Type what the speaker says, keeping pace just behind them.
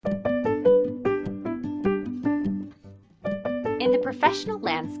In the professional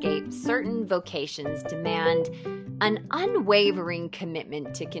landscape, certain vocations demand an unwavering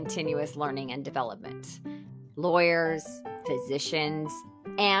commitment to continuous learning and development. Lawyers, physicians,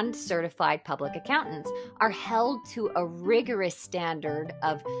 and certified public accountants are held to a rigorous standard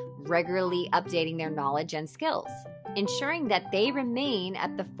of regularly updating their knowledge and skills, ensuring that they remain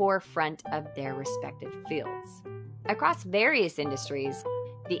at the forefront of their respective fields. Across various industries,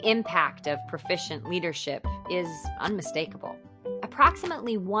 the impact of proficient leadership is unmistakable.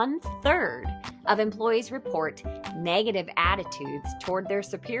 Approximately 1/3 of employees report negative attitudes toward their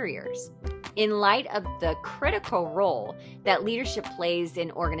superiors. In light of the critical role that leadership plays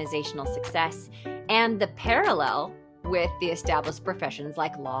in organizational success and the parallel with the established professions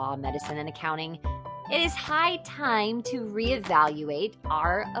like law, medicine, and accounting, it is high time to reevaluate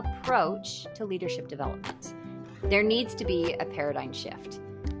our approach to leadership development. There needs to be a paradigm shift,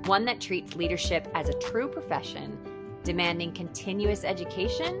 one that treats leadership as a true profession, demanding continuous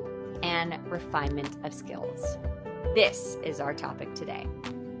education and refinement of skills. This is our topic today.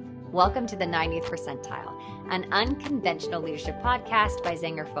 Welcome to the 90th Percentile, an unconventional leadership podcast by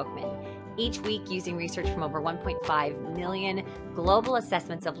Zenger Folkman. Each week, using research from over 1.5 million global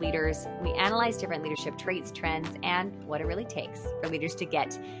assessments of leaders, we analyze different leadership traits, trends, and what it really takes for leaders to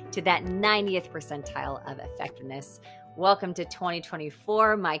get to that 90th percentile of effectiveness. Welcome to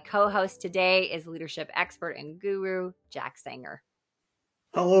 2024. My co-host today is leadership expert and guru, Jack Zenger.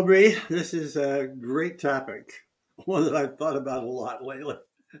 Hello, Bree. This is a great topic, one that I've thought about a lot lately.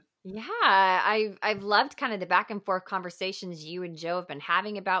 Yeah, I've loved kind of the back and forth conversations you and Joe have been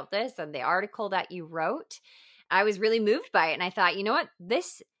having about this and the article that you wrote. I was really moved by it, and I thought, you know what,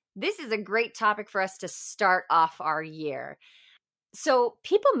 this is a great topic for us to start off our year. So,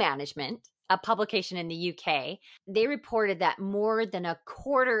 People Management, a publication in the UK, they reported that more than a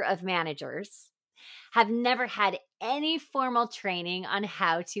quarter of managers have never had any formal training on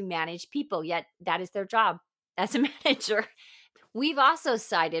how to manage people, yet that is their job as a manager. We've also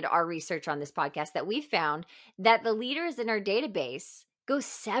cited our research on this podcast that we found that the leaders in our database go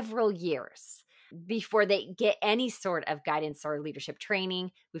several years before they get any sort of guidance or leadership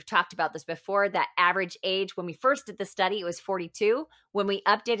training. We've talked about this before, that average age when we first did the study, it was 42. When we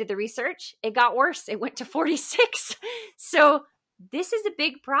updated the research, it got worse. It went to 46. So this is a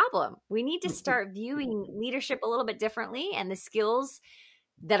big problem. We need to start viewing leadership a little bit differently and the skills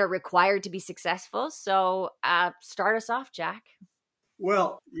that are required to be successful. So start us off, Jack.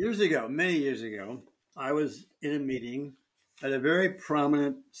 Well, many years ago, I was in a meeting at a very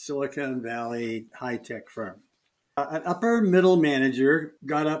prominent Silicon Valley high-tech firm. An upper middle manager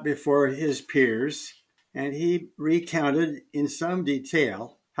got up before his peers, and he recounted in some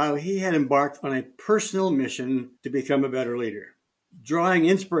detail how he had embarked on a personal mission to become a better leader, drawing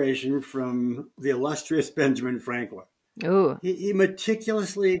inspiration from the illustrious Benjamin Franklin. Ooh. He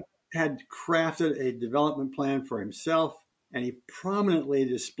meticulously had crafted a development plan for himself, and he prominently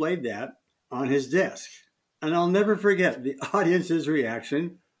displayed that on his desk. And I'll never forget, the audience's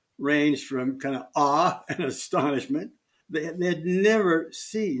reaction ranged from kind of awe and astonishment. They had never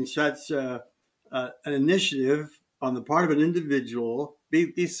seen such an initiative on the part of an individual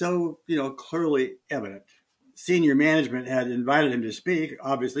be so, clearly evident. Senior management had invited him to speak,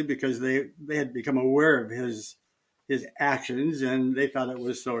 obviously, because they had become aware of his actions, and they thought it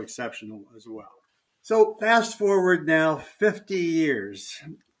was so exceptional as well. So fast forward now 50 years,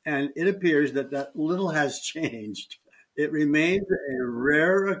 and it appears that little has changed. It remains a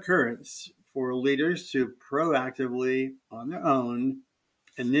rare occurrence for leaders to proactively, on their own,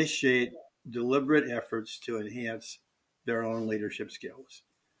 initiate deliberate efforts to enhance their own leadership skills.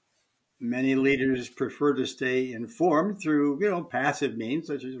 Many leaders prefer to stay informed through, passive means,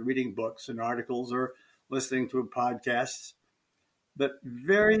 such as reading books and articles or listening to podcasts, but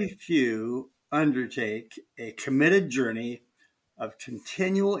very few undertake a committed journey of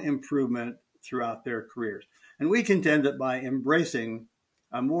continual improvement throughout their careers. And we contend that by embracing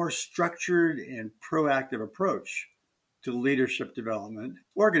a more structured and proactive approach to leadership development,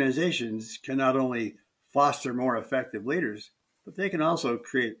 organizations can not only foster more effective leaders, but they can also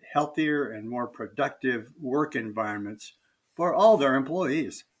create healthier and more productive work environments for all their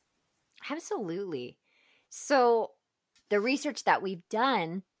employees. Absolutely. So the research that we've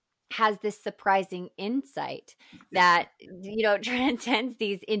done has this surprising insight that, transcends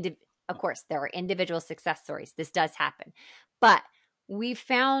these, of course, there are individual success stories. This does happen. But we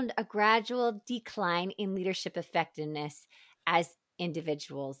found a gradual decline in leadership effectiveness as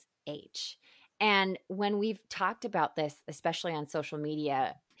individuals age. And when we've talked about this, especially on social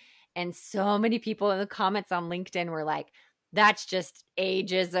media, and so many people in the comments on LinkedIn were like, that's just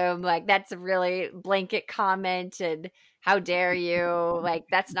ageism. Like, that's a really blanket comment. And How dare you? Like,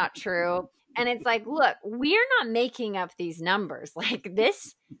 that's not true. And it's like, look, we're not making up these numbers. Like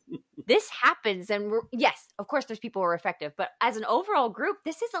this happens, and yes, of course there's people who are effective, but as an overall group,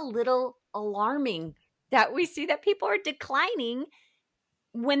 this is a little alarming that we see that people are declining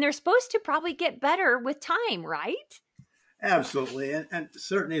when they're supposed to probably get better with time, right? Absolutely. And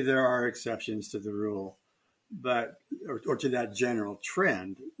certainly there are exceptions to the rule, but or to that general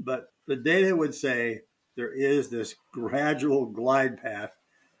trend. But the data would say there is this gradual glide path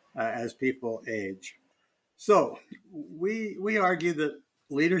as people age. So we argue that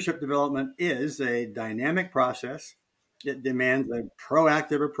leadership development is a dynamic process. It demands a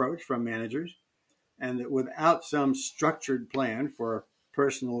proactive approach from managers, and that without some structured plan for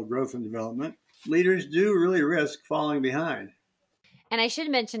personal growth and development, leaders do really risk falling behind. And I should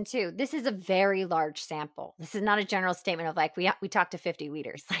mention too, this is a very large sample. This is not a general statement of like we talked to 50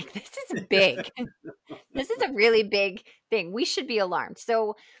 leaders. Like this is big. This is a really big thing. We should be alarmed.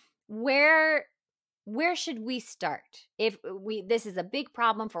 So where should we start? If we this is a big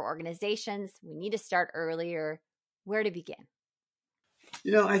problem for organizations, we need to start earlier. Where to begin?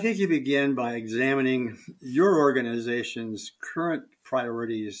 I think you begin by examining your organization's current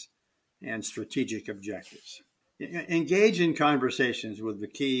priorities and strategic objectives. Engage in conversations with the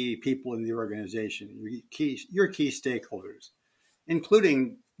key people in the organization, your key stakeholders,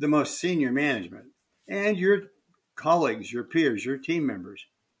 including the most senior management and your colleagues, your peers, your team members,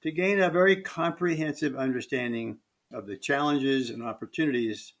 to gain a very comprehensive understanding of the challenges and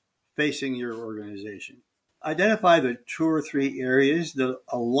opportunities facing your organization. Identify the 2 or 3 areas that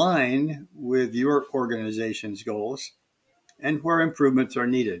align with your organization's goals and where improvements are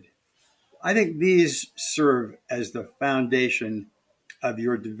needed. I think these serve as the foundation of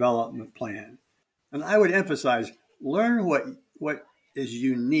your development plan. And I would emphasize learn what is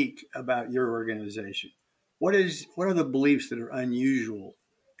unique about your organization. What are the beliefs that are unusual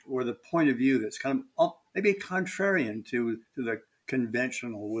or the point of view that's kind of maybe contrarian to the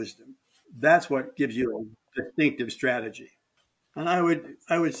conventional wisdom? That's what gives you a distinctive strategy. And I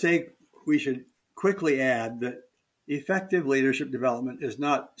would say we should quickly add that effective leadership development is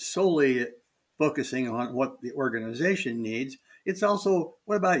not solely focusing on what the organization needs. It's also,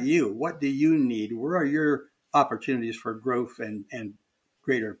 what about you? What do you need? Where are your opportunities for growth and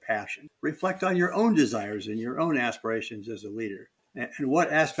greater passion? Reflect on your own desires and your own aspirations as a leader. And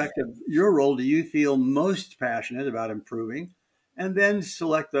what aspect of your role do you feel most passionate about improving? And then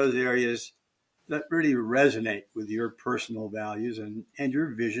select those areas that really resonate with your personal values and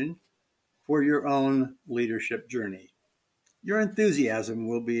your vision for your own leadership journey. Your enthusiasm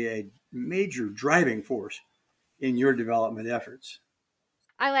will be a major driving force in your development efforts.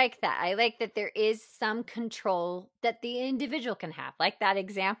 I like that. I like that there is some control that the individual can have. Like that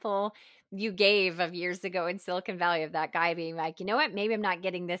example you gave of years ago in Silicon Valley of that guy being like, you know what, maybe I'm not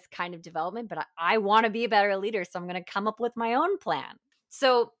getting this kind of development, but I want to be a better leader. So I'm going to come up with my own plan.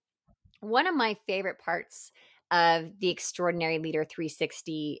 So, one of my favorite parts of the Extraordinary Leader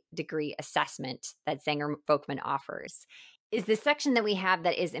 360-degree assessment that Sanger Folkman offers is the section that we have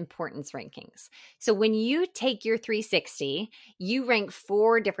that is importance rankings. So when you take your 360, you rank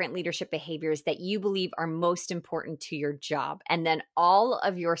 4 different leadership behaviors that you believe are most important to your job. And then all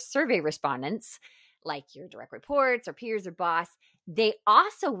of your survey respondents, like your direct reports or peers or boss, they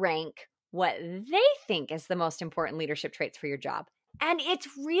also rank what they think is the most important leadership traits for your job. And it's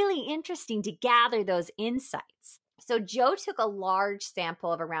really interesting to gather those insights. So, Joe took a large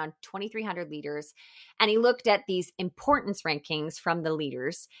sample of around 2,300 leaders and he looked at these importance rankings from the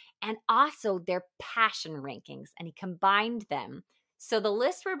leaders and also their passion rankings, and he combined them. So, the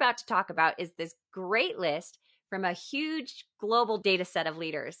list we're about to talk about is this great list from a huge global data set of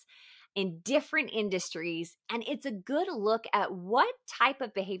leaders in different industries. And it's a good look at what type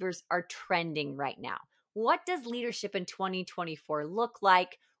of behaviors are trending right now. What does leadership in 2024 look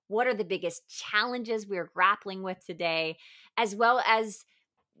like? What are the biggest challenges we're grappling with today? As well as,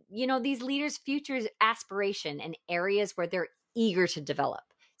 these leaders' future aspiration and areas where they're eager to develop.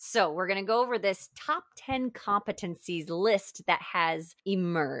 So we're going to go over this top 10 competencies list that has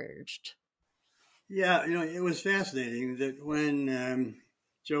emerged. Yeah, it was fascinating that when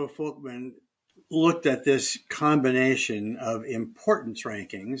Joe Folkman looked at this combination of importance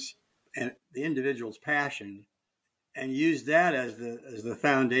rankings and the individual's passion and used that as the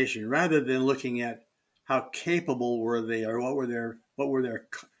foundation rather than looking at how capable were they or what were their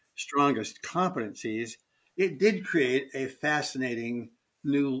strongest competencies. It did create a fascinating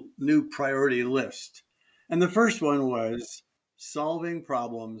new priority list. And the first one was solving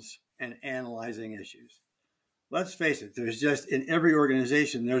problems and analyzing issues. Let's face it, there's just in every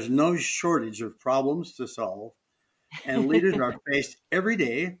organization there's no shortage of problems to solve, And leaders are faced every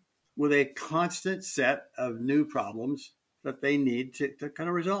day with a constant set of new problems that they need to kind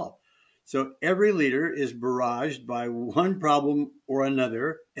of resolve. So every leader is barraged by one problem or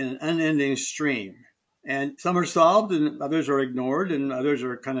another in an unending stream. And some are solved and others are ignored and others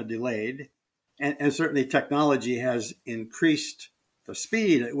are kind of delayed. And certainly technology has increased the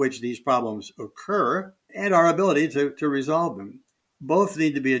speed at which these problems occur and our ability to resolve them. Both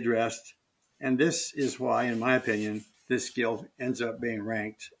need to be addressed. And this is why, in my opinion, this skill ends up being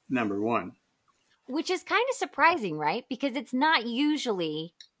ranked number one. Which is kind of surprising, right? Because it's not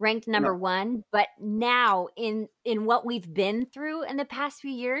usually ranked number No. one, but now in what we've been through in the past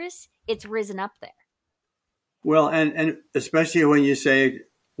few years, it's risen up there. Well, and especially when you say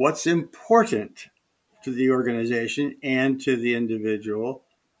what's important to the organization and to the individual,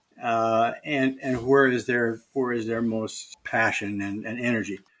 and where is their most passion and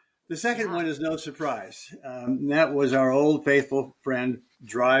energy. The second Yeah. one is no surprise. That was our old faithful friend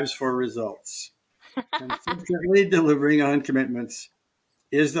drives for results. Consistently delivering on commitments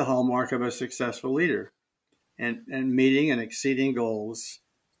is the hallmark of a successful leader, and meeting and exceeding goals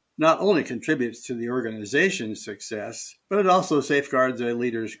not only contributes to the organization's success, but it also safeguards a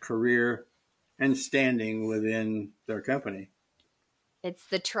leader's career and standing within their company. It's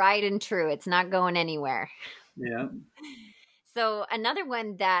the tried and true. It's not going anywhere. Yeah. So, another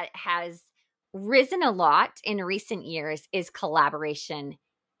one that has risen a lot in recent years is collaboration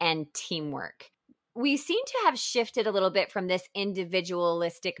and teamwork. We seem to have shifted a little bit from this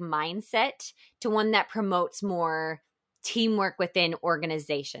individualistic mindset to one that promotes more teamwork within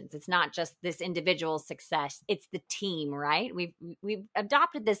organizations. It's not just this individual success, it's the team, right? We've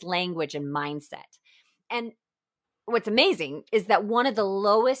adopted this language and mindset. And what's amazing is that one of the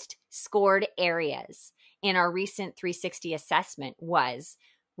lowest scored areas in our recent 360 assessment was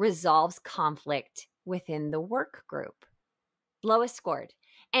resolves conflict within the work group. Lowest scored.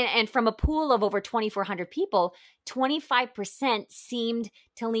 And from a pool of over 2,400 people, 25% seemed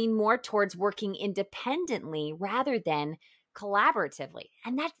to lean more towards working independently rather than collaboratively.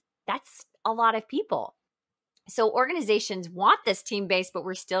 And that's a lot of people. So organizations want this team based, but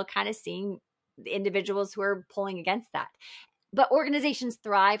we're still kind of seeing individuals who are pulling against that. But organizations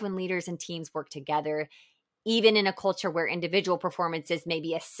thrive when leaders and teams work together, even in a culture where individual performances may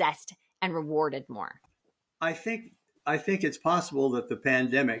be assessed and rewarded more. I think I think it's possible that the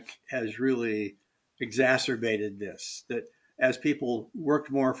pandemic has really exacerbated this. That as people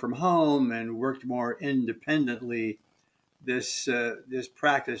worked more from home and worked more independently, this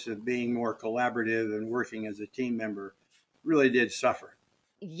practice of being more collaborative and working as a team member really did suffer.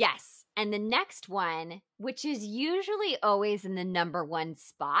 Yes. And the next one, which is usually always in the number one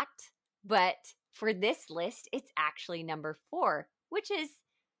spot, but for this list, it's actually number four, which is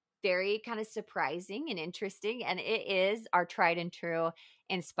very kind of surprising and interesting. And it is our tried and true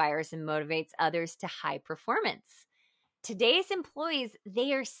inspires and motivates others to high performance. Today's employees,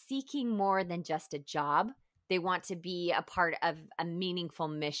 they are seeking more than just a job. They want to be a part of a meaningful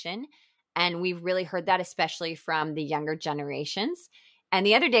mission. And we've really heard that, especially from the younger generations. And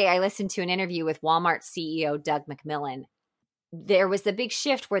the other day, I listened to an interview with Walmart CEO Doug McMillon. There was a big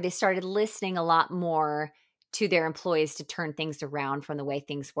shift where they started listening a lot more to their employees to turn things around from the way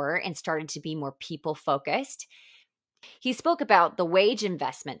things were and started to be more people focused. He spoke about the wage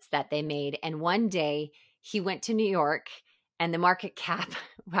investments that they made. And one day he went to New York and the market cap,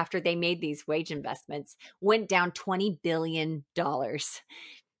 after they made these wage investments, went down $20 billion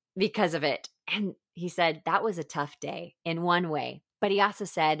because of it. And he said that was a tough day in one way. But he also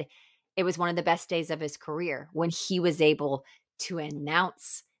said it was one of the best days of his career when he was able to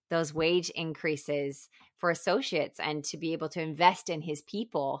announce those wage increases for associates and to be able to invest in his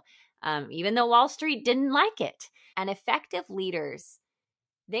people, even though Wall Street didn't like it. And effective leaders,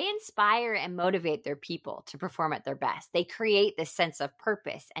 they inspire and motivate their people to perform at their best. They create this sense of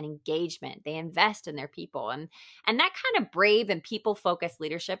purpose and engagement. They invest in their people. And that kind of brave and people-focused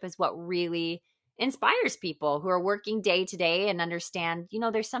leadership is what really inspires people who are working day to day and understand,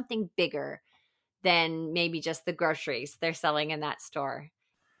 there's something bigger than maybe just the groceries they're selling in that store.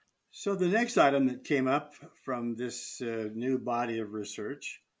 So the next item that came up from this new body of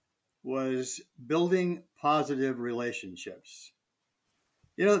research was building positive relationships.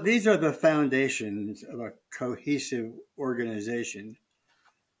 These are the foundations of a cohesive organization.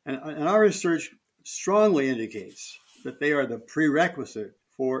 And our research strongly indicates that they are the prerequisite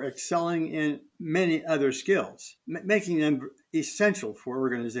for excelling in many other skills, making them essential for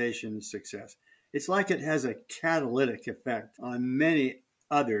organization success. It's like it has a catalytic effect on many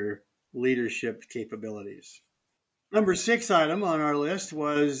other leadership capabilities. Number 6 item on our list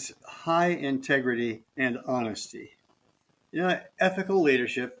was high integrity and honesty. Ethical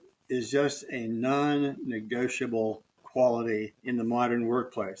leadership is just a non negotiable quality in the modern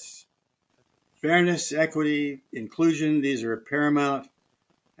workplace. Fairness, equity, inclusion, these are paramount,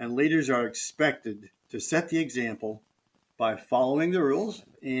 and leaders are expected to set the example by following the rules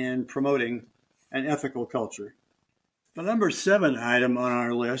and promoting an ethical culture. The number 7 item on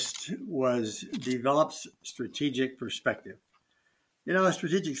our list was develops strategic perspective.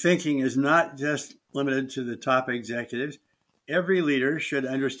 Strategic thinking is not just limited to the top executives. Every leader should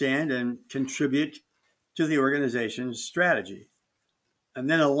understand and contribute to the organization's strategy. And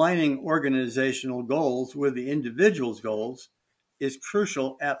then aligning organizational goals with the individual's goals is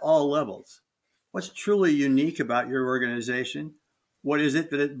crucial at all levels. What's truly unique about your organization? What is it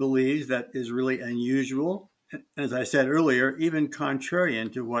that it believes that is really unusual? As I said earlier, even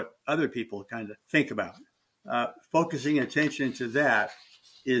contrarian to what other people kind of think about. Focusing attention to that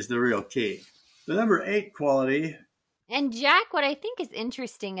is the real key. The number 8 quality. And Jack, what I think is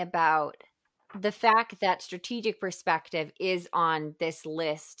interesting about the fact that strategic perspective is on this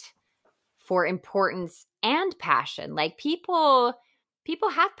list for importance and passion. Like people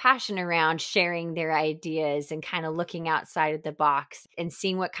have passion around sharing their ideas and kind of looking outside of the box and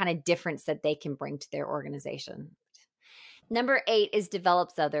seeing what kind of difference that they can bring to their organization. Number 8 is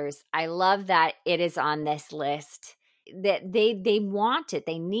develops others. I love that it is on this list. That they want it,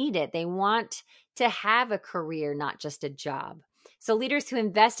 they need it. They want to have a career, not just a job. So leaders who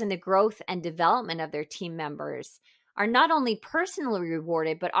invest in the growth and development of their team members are not only personally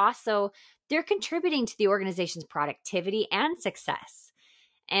rewarded, but also they're contributing to the organization's productivity and success.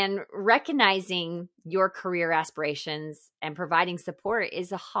 And recognizing your career aspirations and providing support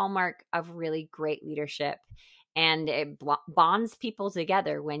is a hallmark of really great leadership. And it bonds people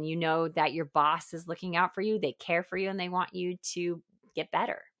together when you know that your boss is looking out for you, they care for you, and they want you to get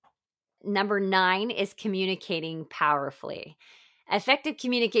better. Number 9 is communicating powerfully. Effective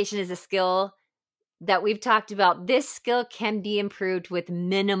communication is a skill that we've talked about. This skill can be improved with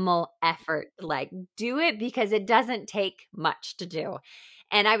minimal effort. Like, do it because it doesn't take much to do.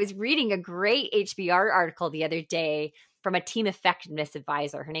 And I was reading a great HBR article the other day from a team effectiveness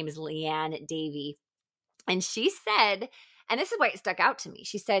advisor. Her name is Leanne Davey. And she said, and this is why it stuck out to me.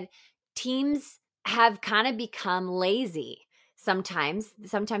 She said, teams have kind of become lazy. Sometimes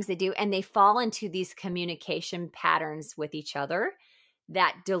they do. And they fall into these communication patterns with each other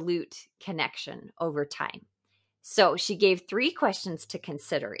that dilute connection over time. So she gave 3 questions to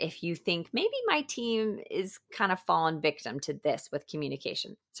consider if you think maybe my team is kind of fallen victim to this with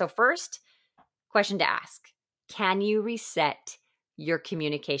communication. So first question to ask, can you reset your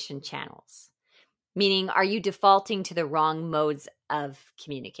communication channels? Meaning, are you defaulting to the wrong modes of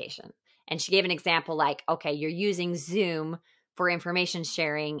communication? And she gave an example like, okay, you're using Zoom for information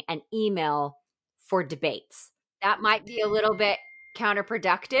sharing and email for debates. That might be a little bit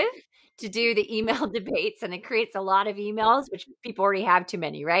counterproductive to do the email debates, and it creates a lot of emails, which people already have too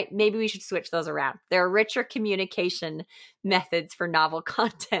many, right? Maybe we should switch those around. There are richer communication methods for novel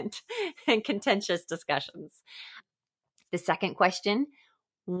content and contentious discussions. The second question,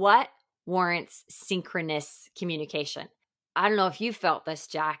 what warrants synchronous communication? I don't know if you felt this,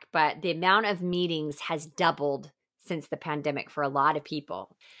 Jack, but the amount of meetings has doubled since the pandemic for a lot of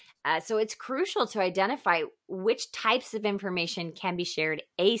people. So it's crucial to identify which types of information can be shared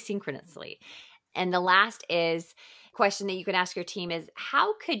asynchronously. And the last question that you can ask your team is,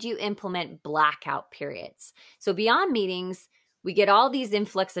 how could you implement blackout periods? So beyond meetings, we get all these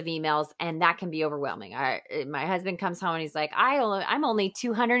influx of emails, and that can be overwhelming. My husband comes home and he's like, I'm only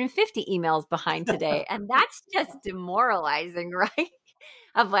 250 emails behind today. And that's just demoralizing, right?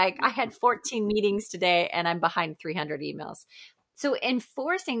 Of like, I had 14 meetings today and I'm behind 300 emails. So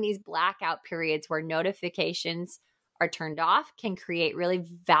enforcing these blackout periods where notifications are turned off can create really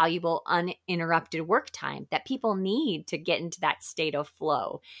valuable uninterrupted work time that people need to get into that state of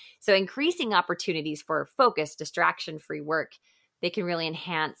flow. So increasing opportunities for focused, distraction-free work, they can really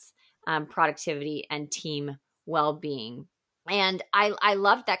enhance productivity and team well-being. And I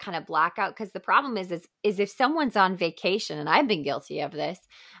love that kind of blackout, because the problem is if someone's on vacation, and I've been guilty of this,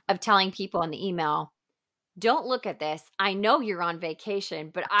 of telling people in the email, don't look at this. I know you're on vacation,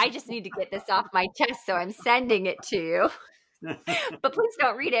 but I just need to get this off my chest, so I'm sending it to you. But please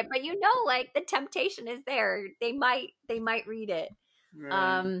don't read it. But like the temptation is there. They might read it.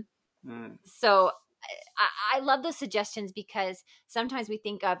 Right. So I love those suggestions, because sometimes we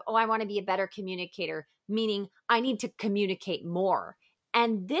think of, I want to be a better communicator, meaning I need to communicate more.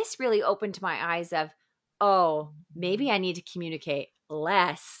 And this really opened my eyes of, maybe I need to communicate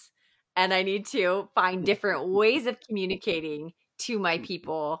less. And I need to find different ways of communicating to my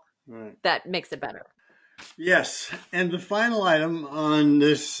people that makes it better. Yes, and the final item on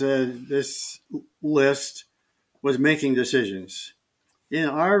this list was making decisions. In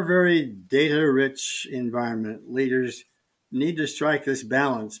our very data-rich environment, leaders need to strike this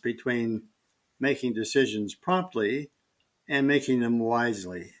balance between making decisions promptly and making them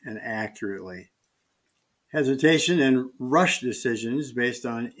wisely and accurately. Hesitation and rush decisions based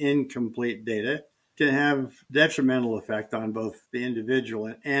on incomplete data can have detrimental effect on both the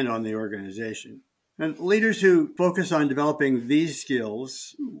individual and on the organization. And leaders who focus on developing these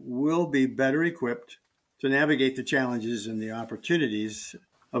skills will be better equipped to navigate the challenges and the opportunities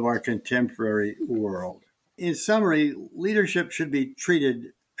of our contemporary world. In summary, leadership should be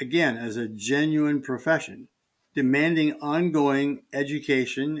treated again as a genuine profession, demanding ongoing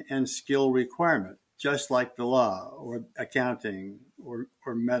education and skill requirement, just like the law or accounting or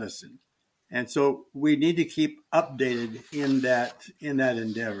medicine. And so we need to keep updated in that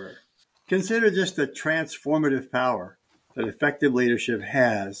endeavor. Consider just the transformative power that effective leadership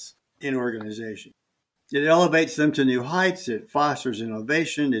has in organizations. It elevates them to new heights. It fosters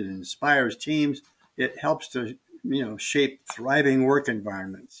innovation. It inspires teams. It helps to, shape thriving work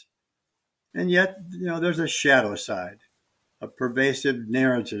environments. And yet, there's a shadow side, a pervasive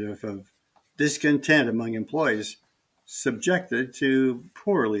narrative of discontent among employees subjected to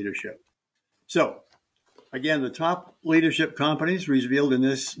poor leadership. So, again, the top leadership companies revealed in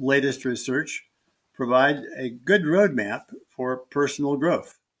this latest research provide a good roadmap for personal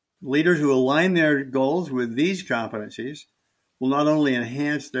growth. Leaders who align their goals with these competencies will not only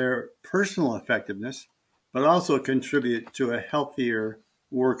enhance their personal effectiveness, but also contribute to a healthier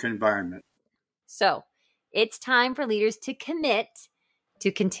work environment. So, it's time for leaders to commit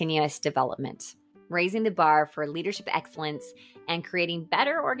to continuous development, raising the bar for leadership excellence and creating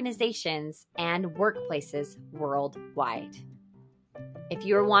better organizations and workplaces worldwide. If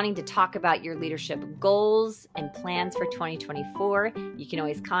you're wanting to talk about your leadership goals and plans for 2024, you can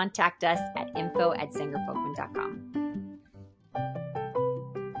always contact us at info@zengerfolkman.com.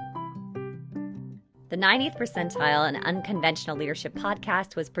 The 90th Percentile, an unconventional leadership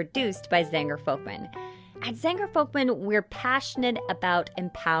podcast, was produced by Zenger Folkman. At Zenger Folkman, we're passionate about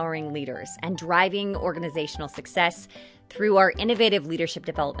empowering leaders and driving organizational success through our innovative leadership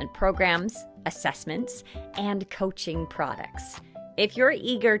development programs, assessments, and coaching products. If you're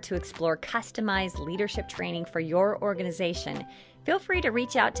eager to explore customized leadership training for your organization, feel free to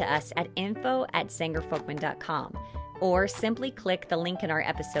reach out to us at info@zengerfolkman.com or simply click the link in our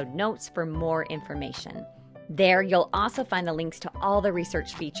episode notes for more information. There, you'll also find the links to all the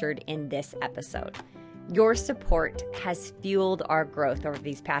research featured in this episode. Your support has fueled our growth over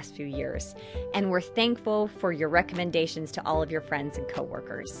these past few years, and we're thankful for your recommendations to all of your friends and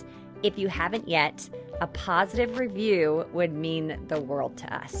coworkers. If you haven't yet, a positive review would mean the world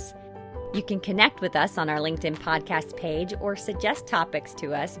to us. You can connect with us on our LinkedIn podcast page or suggest topics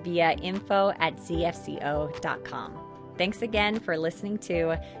to us via info@zfco.com. Thanks again for listening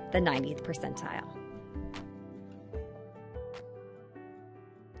to the 90th Percentile.